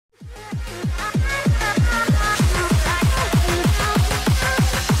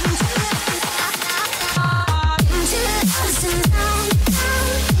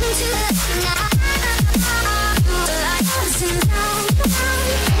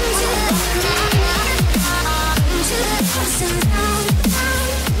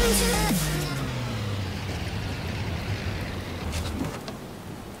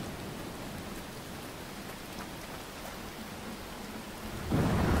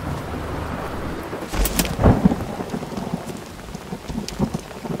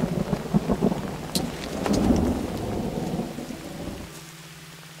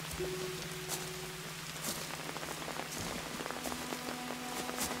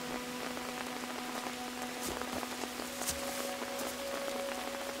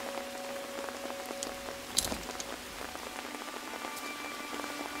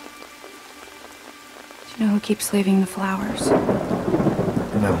You know who keeps leaving the flowers?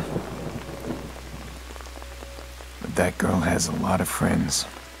 No. But that girl has a lot of friends.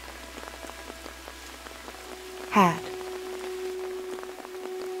 Had.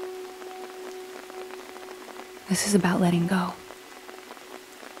 This is about letting go.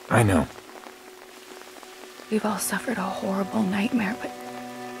 I know. We've all suffered a horrible nightmare, but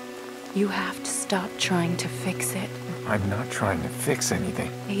you have to stop trying to fix it. I'm not trying to fix anything.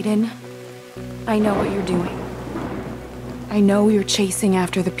 Aiden, I know what you're doing. I know you're chasing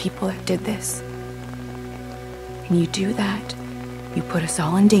after the people that did this. And you do that, you put us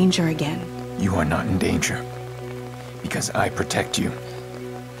all in danger again. You are not in danger. Because I protect you.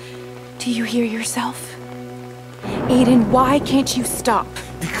 Do you hear yourself? Aiden, why can't you stop?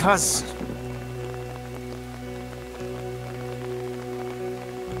 Because...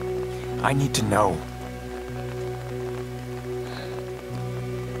 I need to know.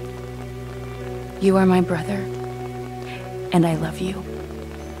 You are my brother, and I love you.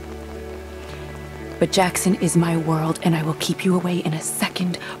 But Jackson is my world, and I will keep you away in a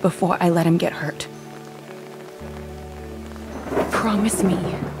second before I let him get hurt. Promise me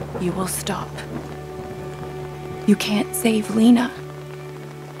you will stop. You can't save Lena.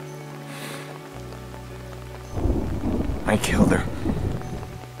 I killed her.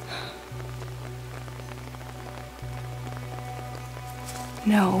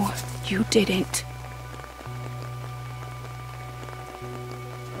 No, you didn't.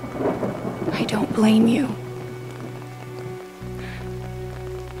 I don't blame you.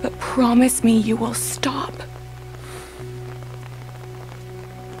 But promise me you will stop.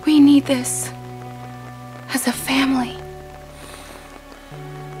 We need this as a family.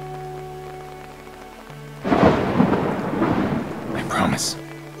 I promise.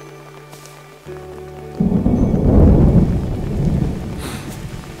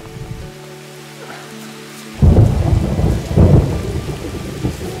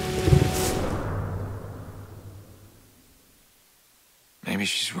 Maybe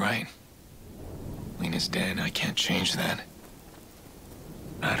she's right. Lena's dead. I can't change that.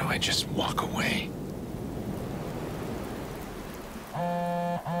 How do I just walk away?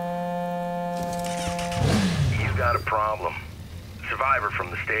 He's got a problem. Survivor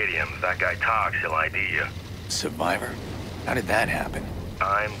from the stadium. If that guy talks, he'll ID you. Survivor? How did that happen?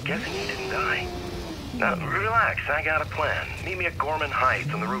 I'm guessing he didn't die. Now, relax. I got a plan. Meet me at Gorman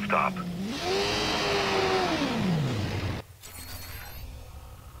Heights on the rooftop.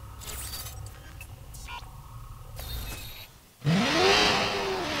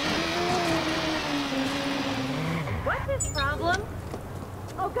 What's his problem?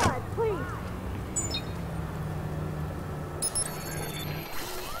 Oh God, please.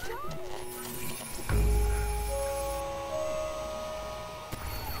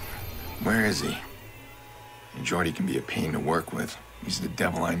 Where is he? Jordy can be a pain to work with. He's the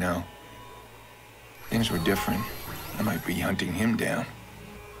devil I know. Things were different. I might be hunting him down.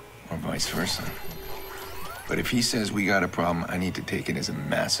 Or vice versa. But if he says we got a problem, I need to take it as a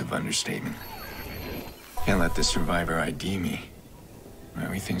massive understatement. Can't let the survivor ID me.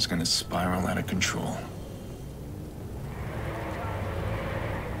 Everything's gonna spiral out of control.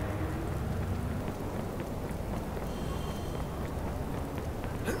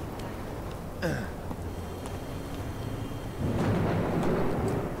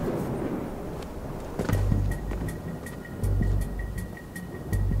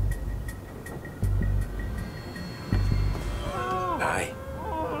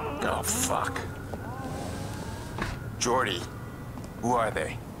 Oh, fuck. Jordy, who are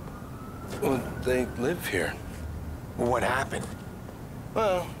they? Well, they live here. What happened?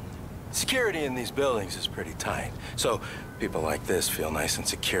 Well, Security in these buildings is pretty tight. So people like this feel nice and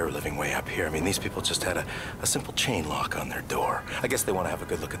secure living way up here. I mean, these people just had a simple chain lock on their door. I guess they want to have a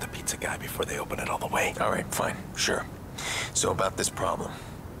good look at the pizza guy before they open it all the way. All right, fine, sure. So about this problem.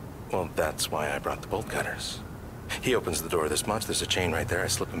 Well, that's why I brought the bolt cutters. He opens the door this much, there's a chain right there, I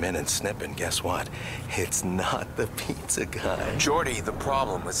slip him in and snip, and guess what? It's not the pizza guy. Jordy, the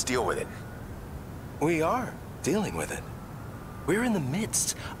problem, let's deal with it. We are dealing with it. We're in the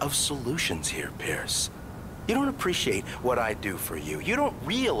midst of solutions here, Pierce. You don't appreciate what I do for you. You don't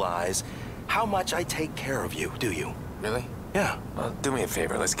realize how much I take care of you, do you? Really? Yeah. Well, do me a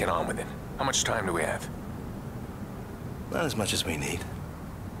favor, let's get on with it. How much time do we have? Not as much as we need.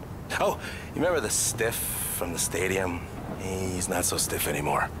 Oh, you remember the stiff from the stadium? He's not so stiff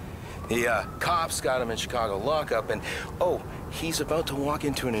anymore. The cops got him in Chicago lockup, and oh, he's about to walk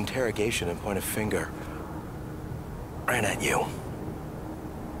into an interrogation and point a finger right at you.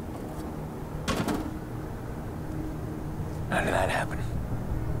 How did that happen?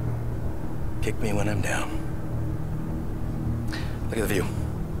 Kick me when I'm down. Look at the view.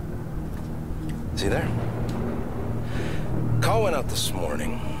 See there? Call went out this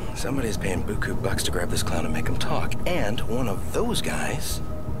morning. Somebody's paying buku bucks to grab this clown and make him talk. And one of those guys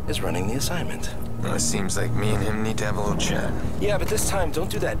is running the assignment. Well, it seems like me and him need to have a little chat. Yeah, but this time,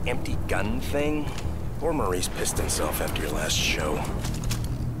 don't do that empty gun thing. Poor Maurice pissed himself after your last show.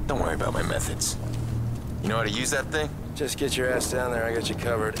 Don't worry about my methods. You know how to use that thing? Just get your ass down there, I got you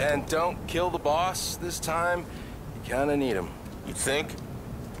covered. And don't kill the boss this time. You kinda need him. You think?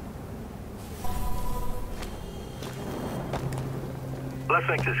 Let's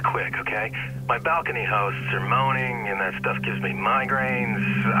make this quick, okay? My balcony hosts are moaning, and that stuff gives me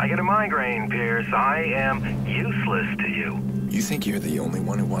migraines. I get a migraine, Pierce. I am useless to you. You think you're the only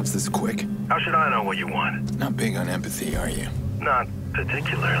one who wants this quick? How should I know what you want? Not big on empathy, are you? Not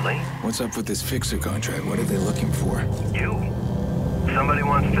particularly. What's up with this fixer contract? What are they looking for? You. Somebody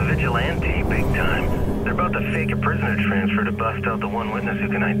wants to vigilante big time. They're about to fake a prisoner transfer to bust out the one witness who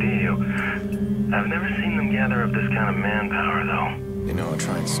can ID you. I've never seen them gather up this kind of manpower, though. You know, I'll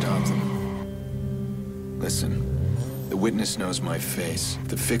try and stop them. Listen, the witness knows my face. If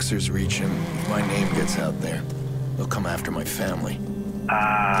the fixers reach him, if my name gets out there, they'll come after my family.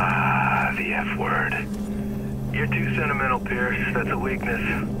 Ah, the F word. You're too sentimental, Pierce. That's a weakness.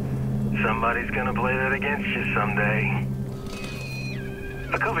 Somebody's gonna play that against you someday.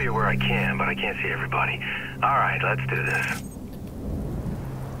 I'll cover you where I can, but I can't see everybody. All right, let's do this.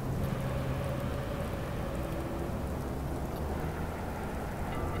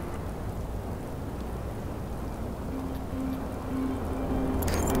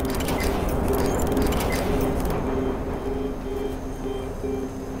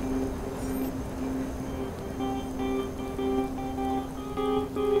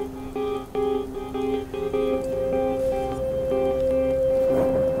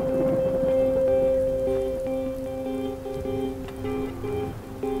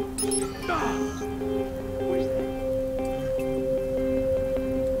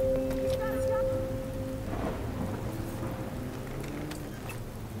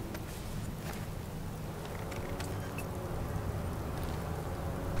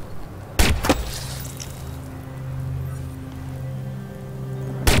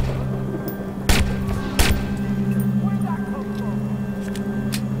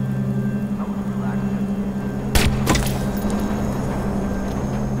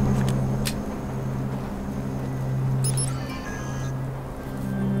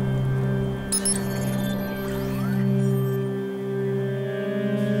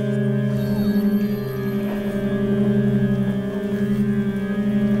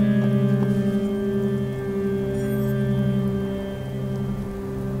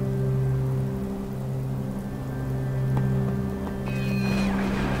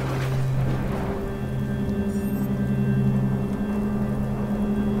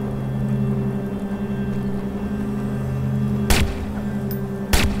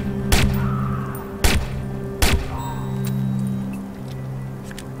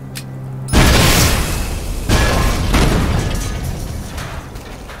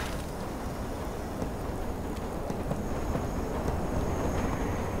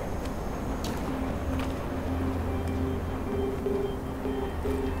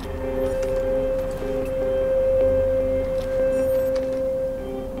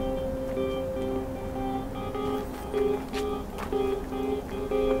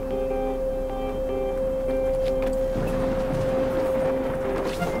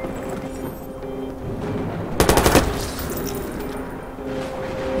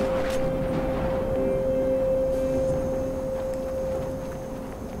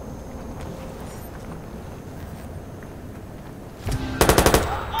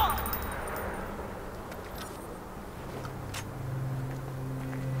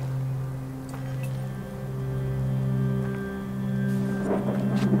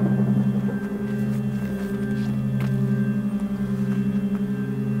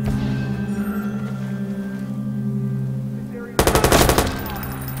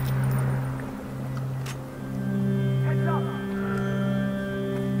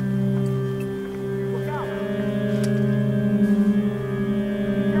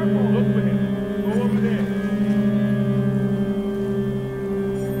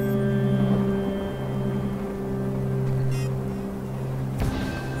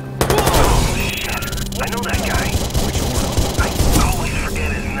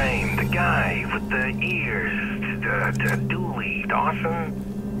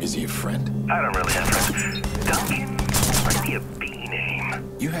 Is he a friend? I don't really have friends. Duncan might be a B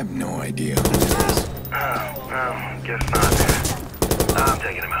name. You have no idea who this is. Oh, well, guess not. I'm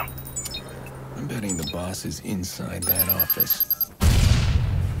taking him out. I'm betting the boss is inside that office.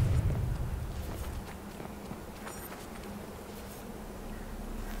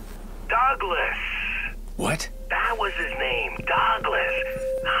 Douglas! What? That was his name, Douglas.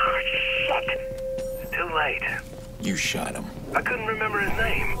 Oh, shit. Too late. You shot him. I couldn't remember his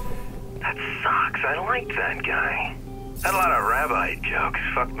name. That sucks. I liked that guy. Had a lot of rabbi jokes.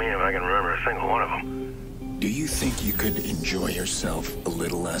 Fuck me if I can remember a single one of them. Do you think you could enjoy yourself a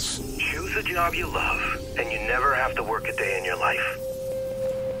little less? Choose a job you love, and you never have to work a day in your life.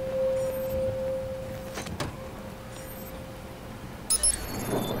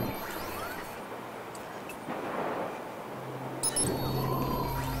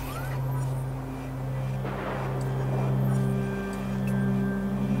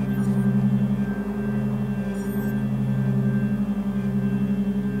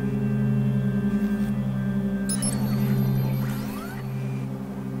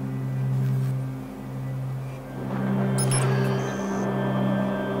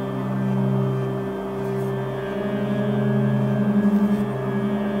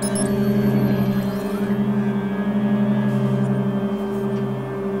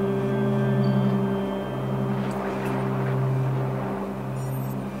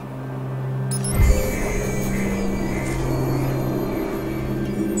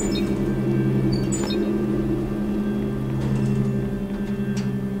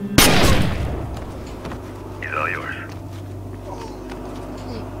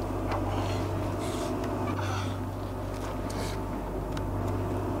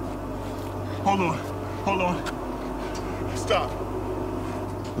 Hold on. Stop.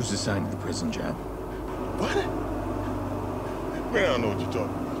 Who's assigned to the prison job? What? Man, I don't know what you're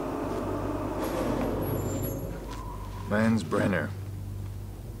talking about. Lance Brenner.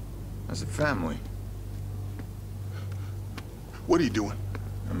 As a family. What are you doing?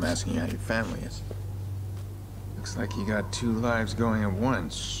 I'm asking how your family is. Looks like you got two lives going at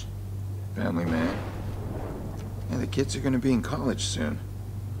once. Family man. Yeah, the kids are gonna be in college soon.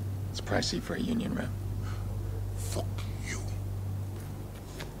 It's pricey for a union rep. Fuck you.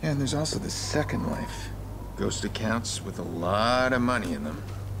 Yeah, and there's also the second life. Ghost accounts with a lot of money in them.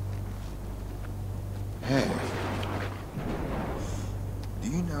 Hey. Do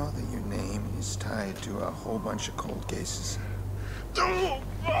you know that your name is tied to a whole bunch of cold cases?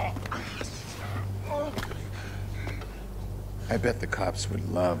 I bet the cops would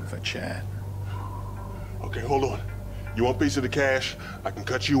love a chat. Okay, hold on. You want a piece of the cash? I can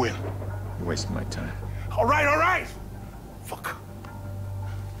cut you in. You're wasting my time. All right! Fuck.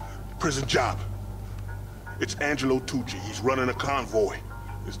 Prison job. It's Angelo Tucci. He's running a convoy.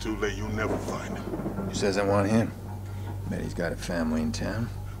 It's too late. You'll never find him. Who says I want him? Bet he's got a family in town.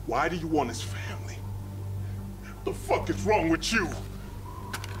 Why do you want his family? What the fuck is wrong with you?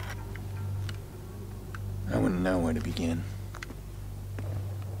 I wouldn't know where to begin.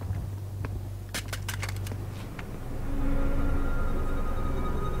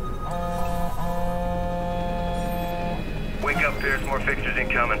 Wake up, Pierce. More fixtures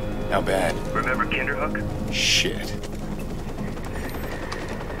incoming. How bad? Remember Kinderhook? Shit.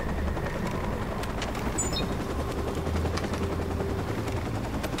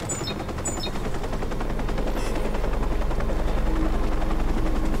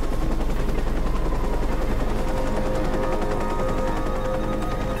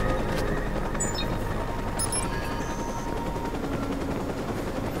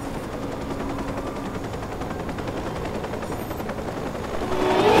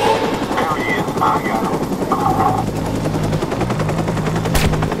 I got him.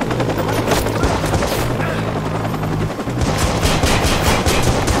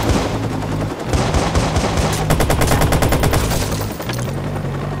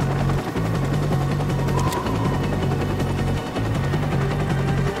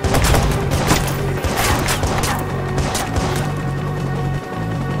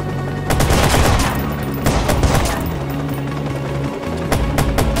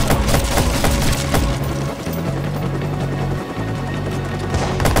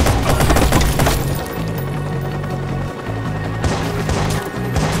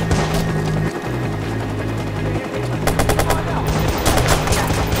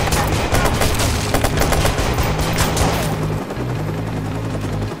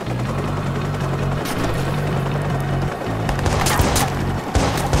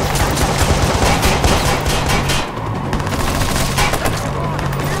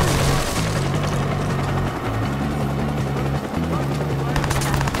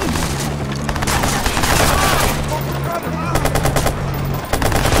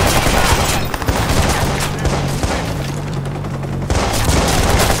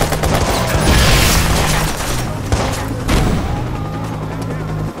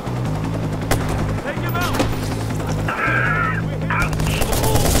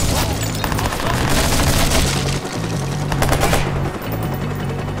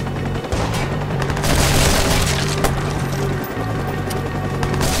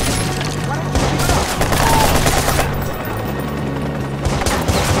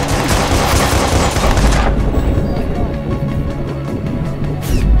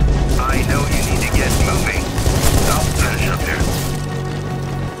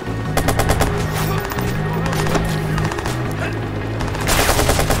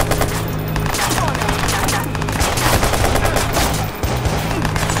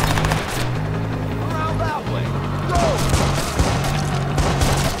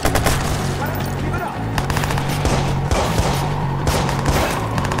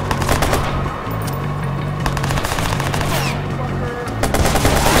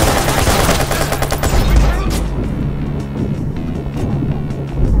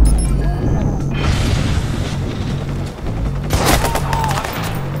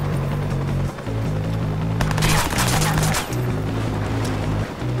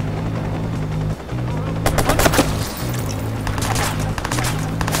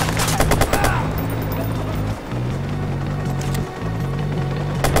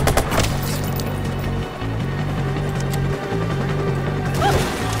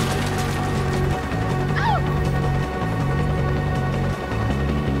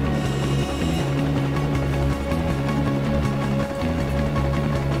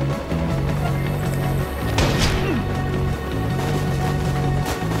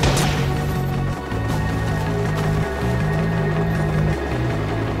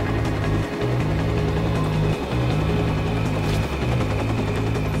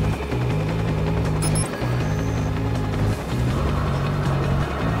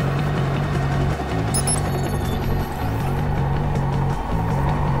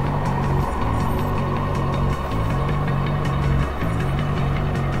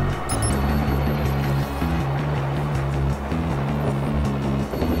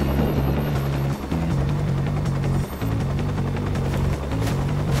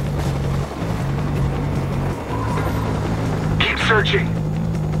 searching.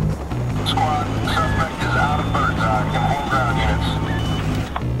 Squad, suspect is out of bird's eye. Contain ground units.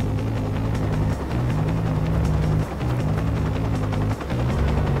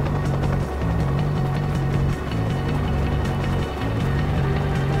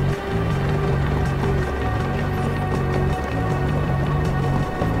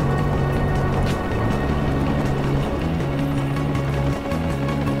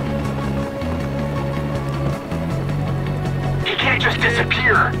 He can't just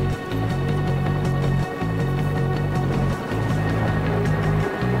disappear.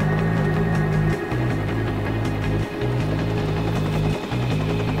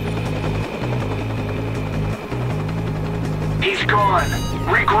 He's gone.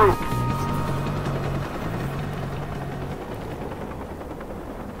 Regroup.